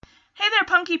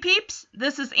there, Punky Peeps.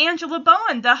 This is Angela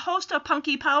Bowen, the host of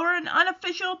Punky Power, an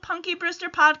unofficial Punky Brewster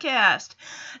podcast.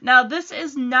 Now, this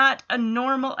is not a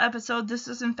normal episode. This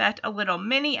is, in fact, a little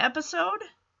mini episode.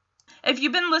 If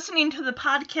you've been listening to the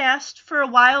podcast for a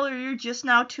while or you're just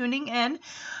now tuning in,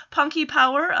 Punky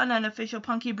Power, an unofficial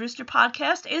Punky Brewster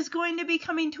podcast, is going to be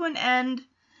coming to an end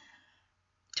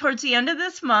towards the end of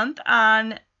this month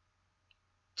on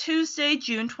Tuesday,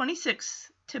 June 26th.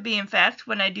 To be in fact,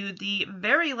 when I do the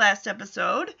very last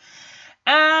episode.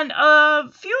 And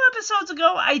a few episodes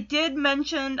ago, I did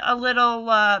mention a little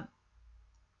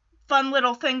fun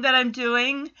little thing that I'm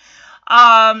doing.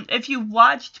 If you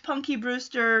watched Punky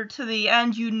Brewster to the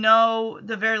end, you know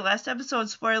the very last episode.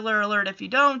 Spoiler alert if you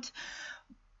don't.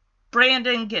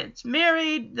 Brandon gets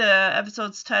married. The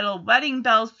episode's titled Wedding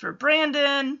Bells for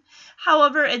Brandon.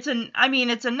 However, it's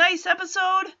a nice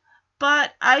episode,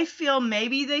 but I feel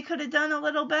maybe they could have done a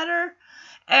little better.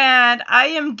 And I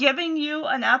am giving you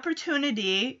an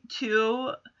opportunity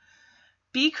to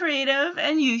be creative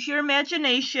and use your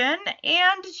imagination.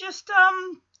 And just,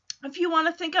 if you want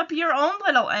to think up your own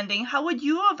little ending, how would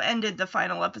you have ended the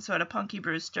final episode of Punky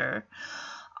Brewster?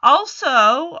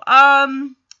 Also,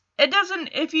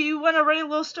 if you want to write a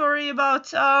little story about,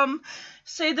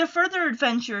 say, the further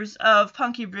adventures of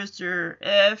Punky Brewster,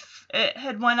 if it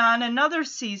had went on another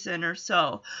season or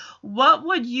so, what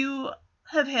would you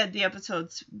have had the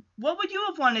episodes, what would you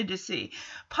have wanted to see?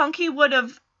 Punky would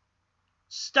have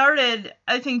started,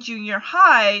 I think, junior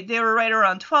high. They were right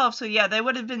around 12, so yeah, they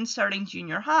would have been starting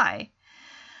junior high.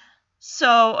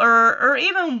 So, or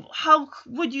even, how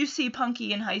would you see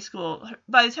Punky in high school?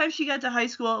 By the time she got to high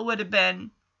school, it would have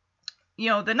been,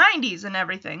 the 90s and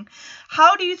everything.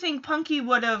 How do you think Punky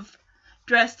would have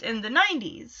dressed in the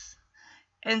 90s?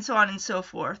 And so on and so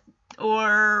forth.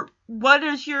 Or what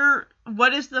does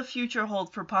the future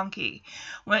hold for Punky?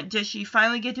 Does she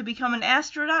finally get to become an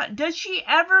astronaut? Does she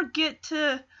ever get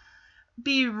to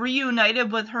be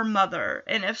reunited with her mother?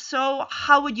 And if so,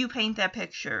 how would you paint that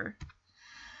picture?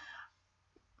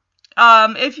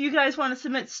 If you guys want to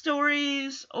submit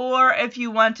stories, or if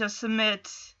you want to submit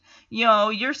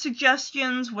your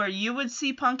suggestions where you would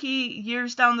see Punky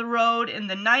years down the road in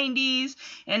the 90s,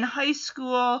 in high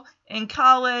school, in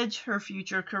college, her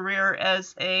future career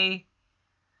as a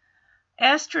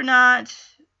astronaut,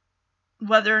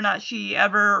 whether or not she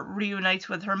ever reunites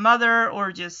with her mother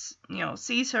or just,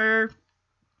 sees her.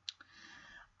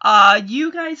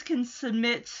 You guys can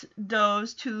submit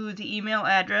those to the email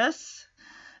address,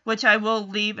 which I will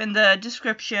leave in the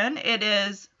description. It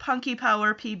is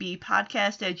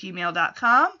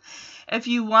punkypowerpbpodcast@gmail.com. If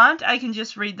you want, I can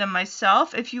just read them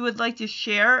myself. If you would like to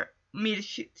share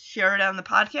it on the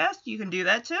podcast, you can do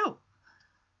that too.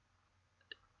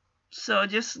 So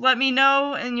just let me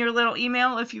know in your little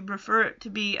email if you prefer it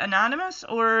to be anonymous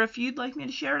or if you'd like me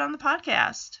to share it on the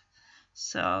podcast.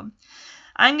 So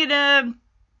I'm going to,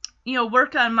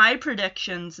 work on my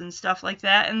predictions and stuff like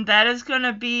that, and that is going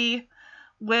to be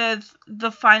with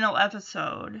the final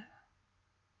episode.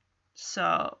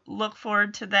 So look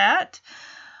forward to that.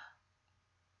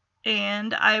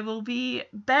 And I will be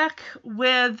back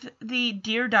with the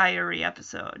Dear Diary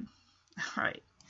episode. All right.